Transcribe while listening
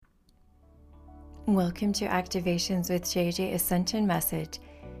Welcome to Activations with JJ Ascension Message.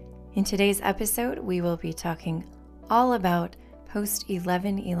 In today's episode, we will be talking all about post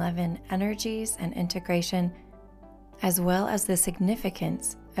 11/11 energies and integration, as well as the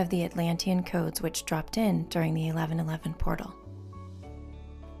significance of the Atlantean codes which dropped in during the 11/11 portal.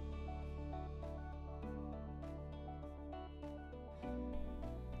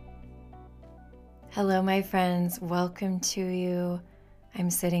 Hello, my friends. Welcome to you.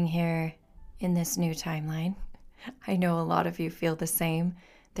 I'm sitting here in this new timeline. I know a lot of you feel the same.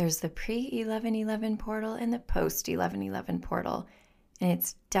 There's the pre-11/11 portal and the post-11/11 portal. And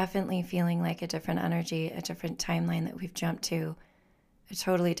it's definitely feeling like a different energy, a different timeline that we've jumped to, a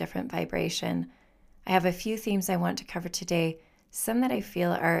totally different vibration. I have a few themes I want to cover today, some that I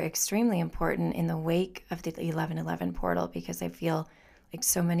feel are extremely important in the wake of the 11/11 portal, because I feel like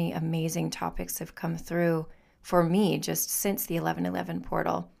so many amazing topics have come through for me just since the 11/11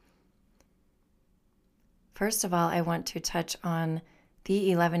 portal. First of all, I want to touch on the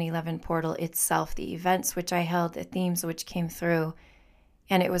 11/11 portal itself, the events which I held, the themes which came through,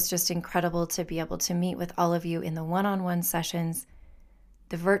 and it was just incredible to be able to meet with all of you in the one-on-one sessions,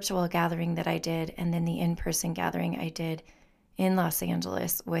 the virtual gathering that I did, and then the in-person gathering I did in Los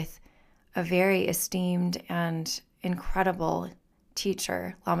Angeles with a very esteemed and incredible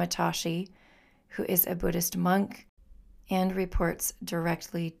teacher, Lama Tashi, who is a Buddhist monk and reports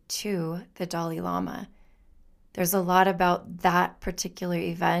directly to the Dalai Lama. There's a lot about that particular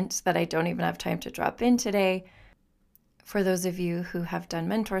event that I don't even have time to drop in today. For those of you who have done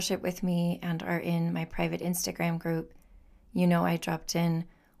mentorship with me and are in my private Instagram group, you know I dropped in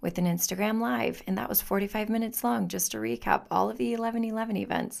with an Instagram Live, and that was 45 minutes long just to recap all of the 11/11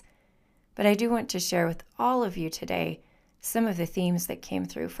 events. But I do want to share with all of you today some of the themes that came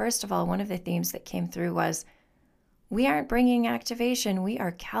through. First of all, one of the themes that came through was, we aren't bringing activation, we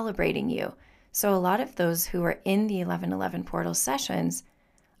are calibrating you. So a lot of those who were in the 11/11 portal sessions,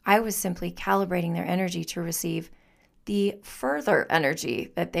 I was simply calibrating their energy to receive the further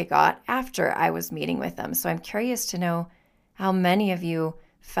energy that they got after I was meeting with them. So I'm curious to know how many of you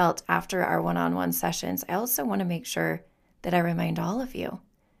felt after our one-on-one sessions. I also want to make sure that I remind all of you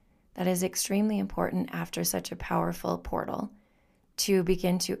that is extremely important after such a powerful portal to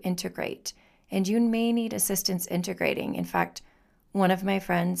begin to integrate. And you may need assistance integrating. In fact, one of my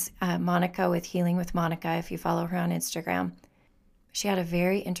friends, Monica with Healing with Monica, if you follow her on Instagram, she had a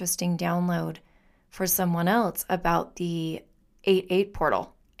very interesting download for someone else about the 8/8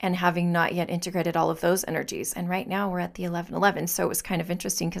 portal and having not yet integrated all of those energies. And right now we're at the 11/11. So it was kind of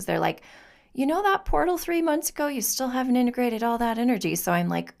interesting because they're like, you know, that portal 3 months ago, you still haven't integrated all that energy. So I'm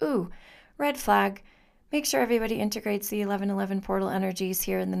like, ooh, red flag. Make sure everybody integrates the 11/11 portal energies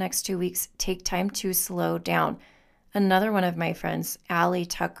here in the next 2 weeks. Take time to slow down. Another one of my friends, Allie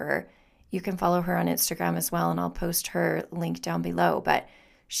Tucker, you can follow her on Instagram as well, and I'll post her link down below. But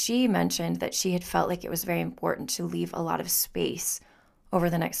she mentioned that she had felt like it was very important to leave a lot of space over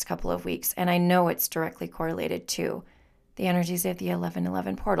the next couple of weeks. And I know it's directly correlated to the energies of the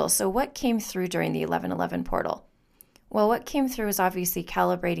 11/11 portal. So what came through during the 11/11 portal? Well, what came through is obviously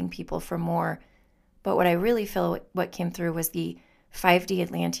calibrating people for more. But what I really feel what came through was the 5D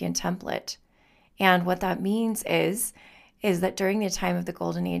Atlantean template. And what that means is that during the time of the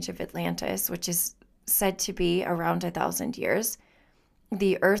golden age of Atlantis, which is said to be around 1,000 years,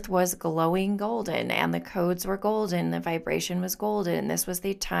 the earth was glowing golden and the codes were golden, the vibration was golden. And this was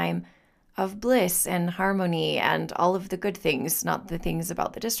the time of bliss and harmony and all of the good things, not the things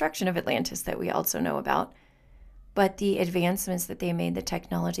about the destruction of Atlantis that we also know about, but the advancements that they made, the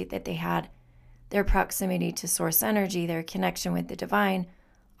technology that they had, their proximity to source energy, their connection with the divine.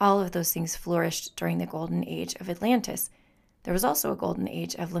 All of those things flourished during the golden age of Atlantis. There was also a golden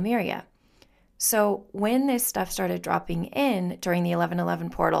age of Lemuria. So when this stuff started dropping in during the 11/11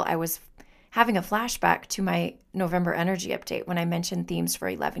 portal, I was having a flashback to my November energy update when I mentioned themes for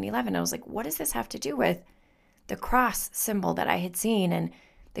 11/11. I was like, what does this have to do with the cross symbol that I had seen and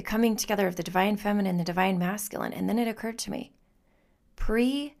the coming together of the divine feminine, the divine masculine? And then it occurred to me,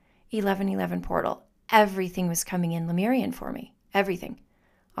 pre-11/11 portal, everything was coming in Lemurian for me, everything.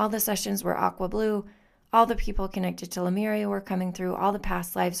 All the sessions were aqua blue. All the people connected to Lemuria were coming through. All the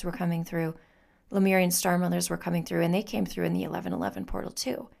past lives were coming through. Lemurian star mothers were coming through, and they came through in the 11/11 portal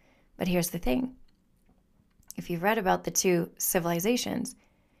too. But here's the thing. If you've read about the two civilizations,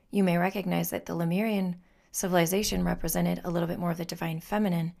 you may recognize that the Lemurian civilization represented a little bit more of the divine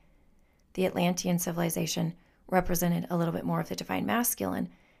feminine. The Atlantean civilization represented a little bit more of the divine masculine.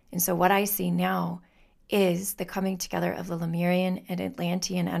 And so what I see now is the coming together of the Lemurian and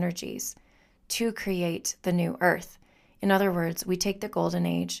Atlantean energies to create the new earth. In other words, we take the golden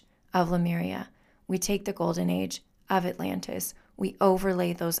age of Lemuria, we take the golden age of Atlantis, we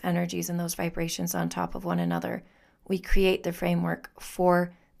overlay those energies and those vibrations on top of one another. We create the framework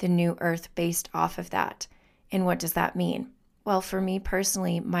for the new earth based off of that. And what does that mean? Well, for me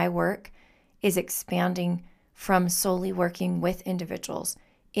personally, my work is expanding from solely working with individuals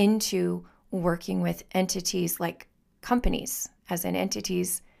into working with entities like companies, as in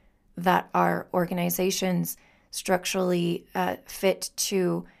entities that are organizations structurally fit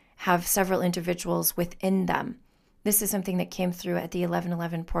to have several individuals within them. This is something that came through at the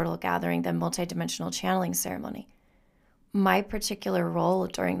 1111 portal gathering, the multidimensional channeling ceremony. My particular role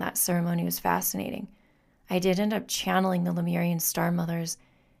during that ceremony was fascinating. I did end up channeling the Lemurian Star Mothers,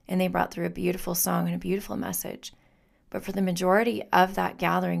 and they brought through a beautiful song and a beautiful message. But for the majority of that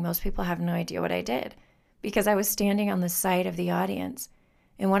gathering, most people have no idea what I did because I was standing on the side of the audience.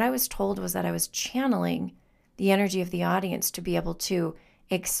 And what I was told was that I was channeling the energy of the audience to be able to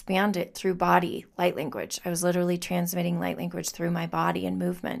expand it through body light language. I was literally transmitting light language through my body and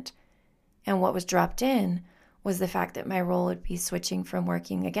movement. And what was dropped in was the fact that my role would be switching from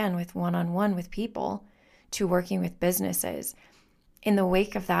working again with one-on-one with people to working with businesses. In the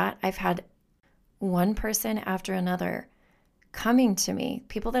wake of that, I've had one person after another coming to me,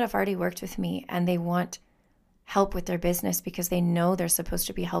 people that have already worked with me, and they want help with their business because they know they're supposed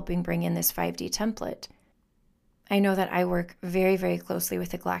to be helping bring in this 5D template. I know that I work very, very closely with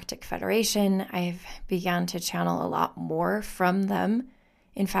the Galactic Federation. I've begun to channel a lot more from them.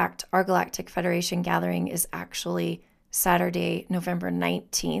 In fact, our Galactic Federation gathering is actually Saturday, November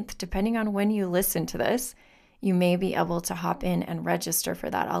 19th. Depending on when you listen to this, you may be able to hop in and register for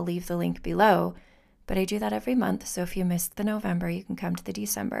that. I'll leave the link below, but I do that every month. So if you missed the November, you can come to the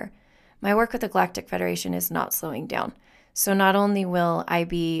December. My work with the Galactic Federation is not slowing down. So not only will I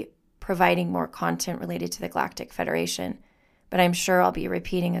be providing more content related to the Galactic Federation, but I'm sure I'll be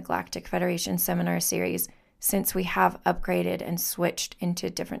repeating a Galactic Federation seminar series since we have upgraded and switched into a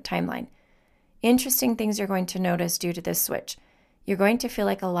different timeline. Interesting things you're going to notice due to this switch. You're going to feel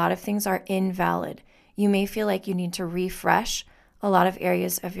like a lot of things are invalid. You may feel like you need to refresh a lot of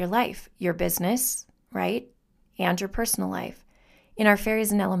areas of your life, your business, right? And your personal life. In our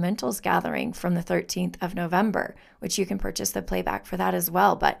Fairies and Elementals gathering from the 13th of November, which you can purchase the playback for that as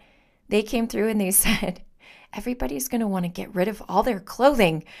well, but they came through and they said, everybody's going to want to get rid of all their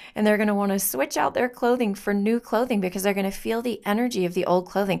clothing and they're going to want to switch out their clothing for new clothing because they're going to feel the energy of the old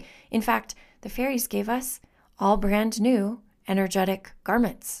clothing. In fact, the fairies gave us all brand new energetic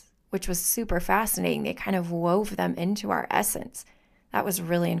garments, which was super fascinating. They kind of wove them into our essence. That was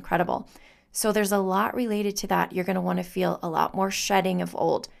really incredible. So there's a lot related to that. You're going to want to feel a lot more shedding of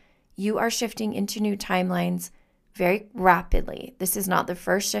old. You are shifting into new timelines very rapidly. This is not the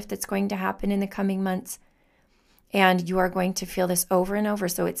first shift that's going to happen in the coming months. And you are going to feel this over and over.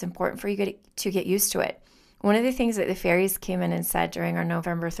 So it's important for you to get used to it. One of the things that the fairies came in and said during our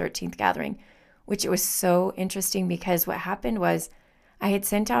November 13th gathering, which it was so interesting because what happened was I had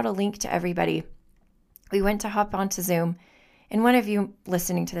sent out a link to everybody. We went to hop onto Zoom. And one of you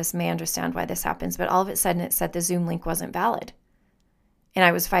listening to this may understand why this happens, but all of a sudden it said the Zoom link wasn't valid. And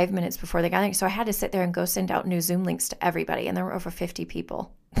I was 5 minutes before the gathering, so I had to sit there and go send out new Zoom links to everybody. And there were over 50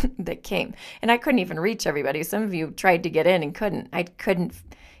 people that came. And I couldn't even reach everybody. Some of you tried to get in and couldn't. I couldn't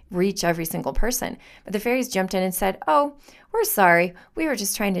reach every single person. But the fairies jumped in and said, oh, we're sorry. We were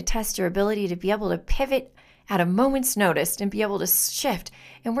just trying to test your ability to be able to pivot at a moment's notice and be able to shift.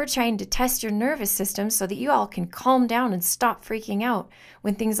 And we're trying to test your nervous system so that you all can calm down and stop freaking out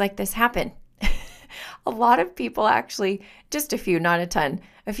when things like this happen. A lot of people actually, just a few, not a ton,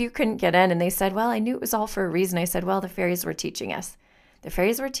 a few couldn't get in and they said, well, I knew it was all for a reason. I said, well, the fairies were teaching us. The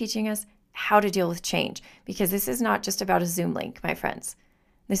fairies were teaching us how to deal with change because this is not just about a Zoom link, my friends.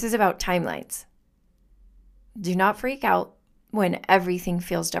 This is about timelines. Do not freak out when everything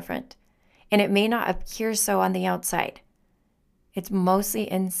feels different. And it may not appear so on the outside. It's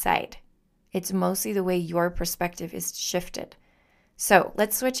mostly inside. It's mostly the way your perspective is shifted. So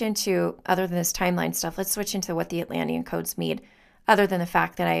let's switch into, other than this timeline stuff, let's switch into what the Atlantean codes mean, other than the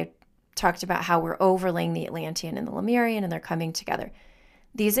fact that I talked about how we're overlaying the Atlantean and the Lemurian and they're coming together.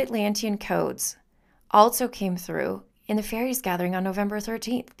 These Atlantean codes also came through in the fairies gathering on November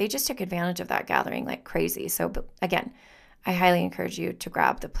 13th. They just took advantage of that gathering like crazy. So again, I highly encourage you to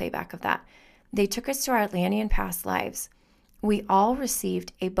grab the playback of that. They took us to our Atlantean past lives. We all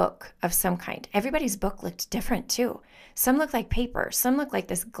received a book of some kind. Everybody's book looked different too. Some looked like paper. Some looked like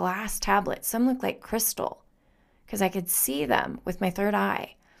this glass tablet. Some looked like crystal because I could see them with my third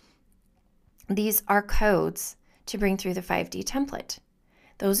eye. These are codes to bring through the 5D template.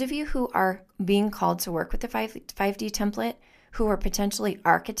 Those of you who are being called to work with the 5D template, who are potentially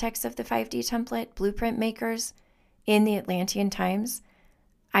architects of the 5D template, blueprint makers in the Atlantean times,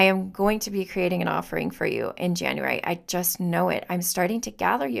 I am going to be creating an offering for you in January. I just know it. I'm starting to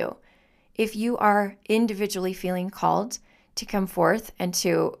gather you. If you are individually feeling called to come forth and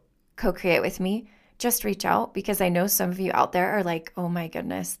to co-create with me, just reach out, because I know some of you out there are like, oh my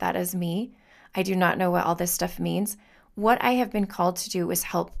goodness, that is me. I do not know what all this stuff means. What I have been called to do is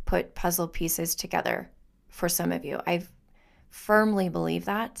help put puzzle pieces together for some of you. I firmly believe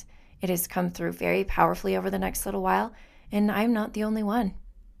that. It has come through very powerfully over the next little while, and I'm not the only one.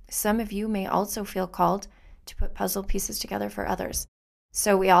 Some of you may also feel called to put puzzle pieces together for others.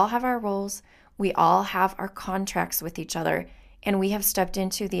 So we all have our roles, we all have our contracts with each other, and we have stepped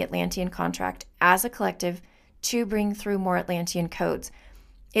into the Atlantean contract as a collective to bring through more Atlantean codes.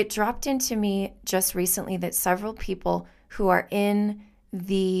 It dropped into me just recently that several people who are in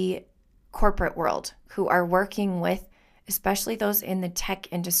the corporate world, who are working with, especially those in the tech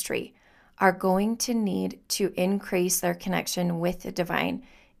industry, are going to need to increase their connection with the divine,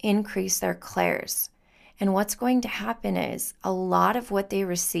 increase their clairs. And what's going to happen is a lot of what they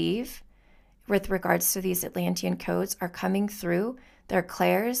receive with regards to these Atlantean codes are coming through their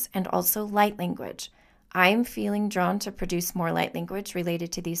clairs and also light language. I'm feeling drawn to produce more light language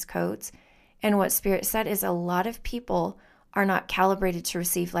related to these codes. And what Spirit said is a lot of people are not calibrated to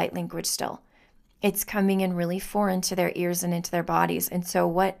receive light language still. It's coming in really foreign to their ears and into their bodies. And so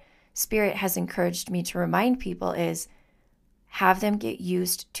what Spirit has encouraged me to remind people is have them get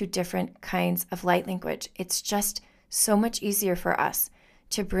used to different kinds of light language. It's just so much easier for us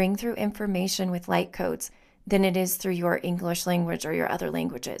to bring through information with light codes than it is through your English language or your other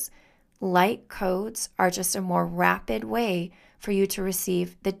languages. Light codes are just a more rapid way for you to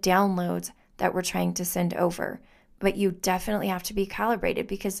receive the downloads that we're trying to send over. But you definitely have to be calibrated,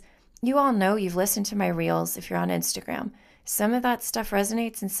 because you all know, you've listened to my reels if you're on Instagram. Some of that stuff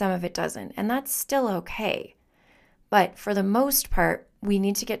resonates and some of it doesn't, and that's still okay. But for the most part, we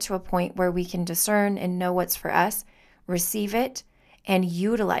need to get to a point where we can discern and know what's for us, receive it, and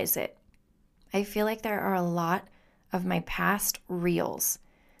utilize it. I feel like there are a lot of my past reels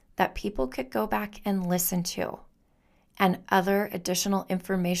that people could go back and listen to, and other additional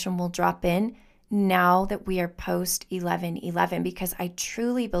information will drop in now that we are post 11/11, because I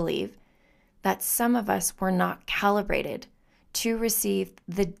truly believe that some of us were not calibrated to receive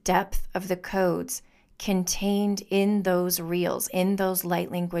the depth of the codes contained in those reels, in those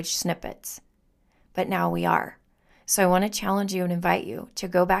light language snippets. But now we are. So I want to challenge you and invite you to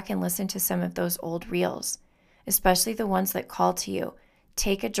go back and listen to some of those old reels, especially the ones that call to you.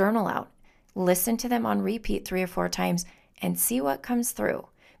 Take a journal out, listen to them on repeat 3 or 4 times, and see what comes through.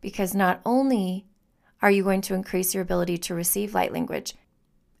 Because not only are you going to increase your ability to receive light language,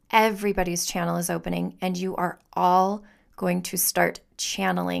 everybody's channel is opening, and you are all going to start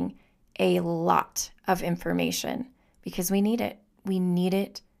channeling a lot of information, because we need it. We need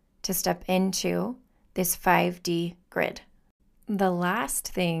it to step into this 5D grid. The last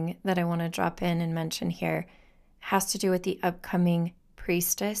thing that I want to drop in and mention here has to do with the upcoming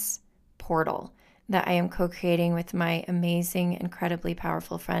Priestess portal that I am co-creating with my amazing, incredibly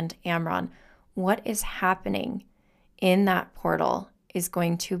powerful friend, Amron. What is happening in that portal is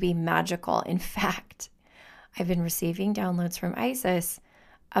going to be magical. In fact, I've been receiving downloads from Isis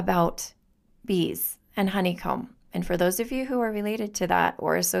about bees and honeycomb. And for those of you who are related to that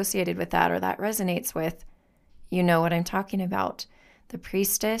or associated with that or that resonates with, you know what I'm talking about. The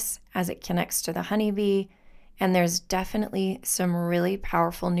priestess as it connects to the honeybee, and there's definitely some really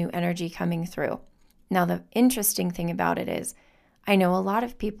powerful new energy coming through. Now, the interesting thing about it is I know a lot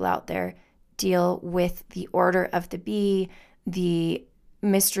of people out there deal with the order of the bee, the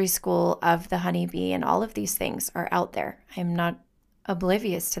mystery school of the honeybee, and all of these things are out there. I'm not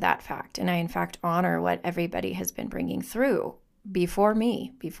oblivious to that fact. And I, in fact, honor what everybody has been bringing through before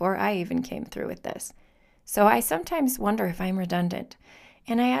me, before I even came through with this. So I sometimes wonder if I'm redundant.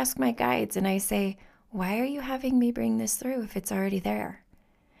 And I ask my guides and I say, why are you having me bring this through if it's already there?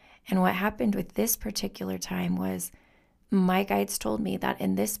 And what happened with this particular time was my guides told me that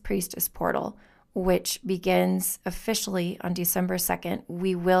in this priestess portal, which begins officially on December 2nd,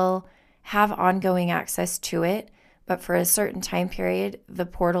 we will have ongoing access to it. But for a certain time period, the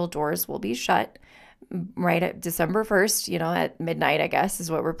portal doors will be shut right at December 1st, at midnight, I guess,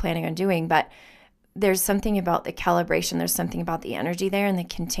 is what we're planning on doing. But there's something about the calibration. There's something about the energy there and the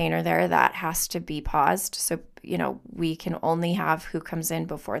container there that has to be paused. So, we can only have who comes in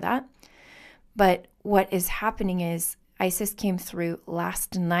before that. But what is happening is Isis came through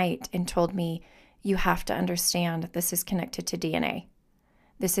last night and told me, you have to understand this is connected to DNA.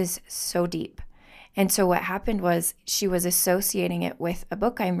 This is so deep. And so what happened was she was associating it with a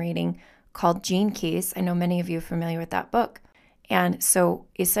book I'm reading called Gene Keys. I know many of you are familiar with that book. And so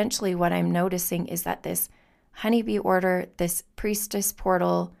essentially what I'm noticing is that this honeybee order, this priestess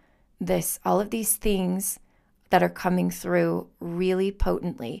portal, all of these things that are coming through really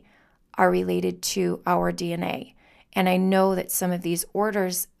potently are related to our DNA. And I know that some of these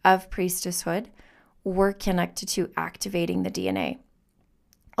orders of priestesshood were connected to activating the DNA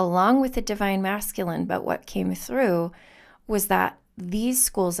along with the divine masculine. But what came through was that these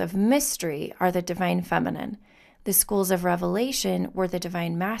schools of mystery are the divine feminine. The schools of revelation were the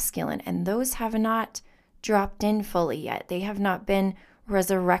divine masculine, and those have not dropped in fully yet. They have not been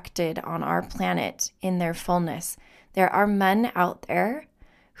resurrected on our planet in their fullness. There are men out there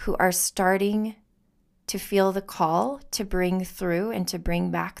who are starting to feel the call to bring through and to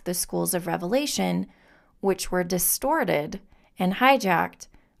bring back the schools of revelation, which were distorted and hijacked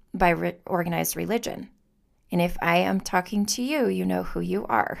by organized religion. And if I am talking to you, you know who you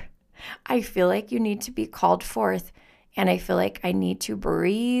are. I feel like you need to be called forth, and I feel like I need to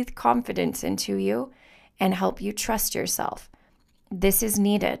breathe confidence into you and help you trust yourself. This is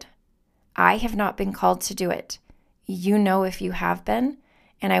needed. I have not been called to do it. You know if you have been,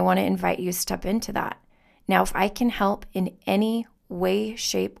 and I want to invite you to step into that. Now, if I can help in any way,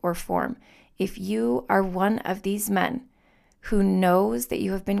 shape, or form, if you are one of these men who knows that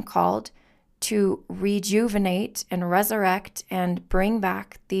you have been called to rejuvenate and resurrect and bring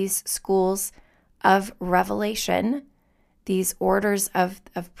back these schools of revelation, these orders of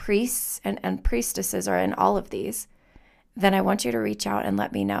priests and priestesses are in all of these, then I want you to reach out and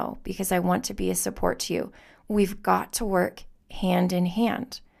let me know, because I want to be a support to you. We've got to work hand in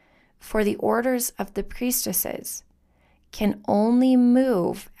hand. For the orders of the priestesses can only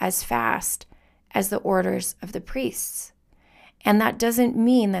move as fast as the orders of the priests. And that doesn't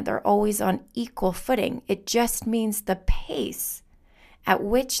mean that they're always on equal footing. It just means the pace at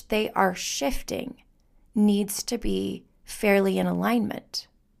which they are shifting needs to be fairly in alignment.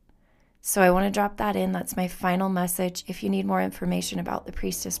 So I want to drop that in. That's my final message. If you need more information about the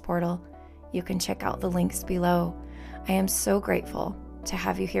Priestess Portal, you can check out the links below. I am so grateful to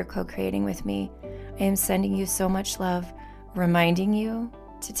have you here co-creating with me. I am sending you so much love, reminding you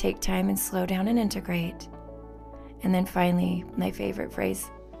to take time and slow down and integrate. And then finally, my favorite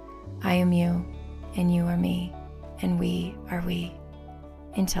phrase, I am you, and you are me, and we are we.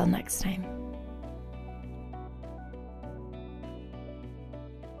 Until next time.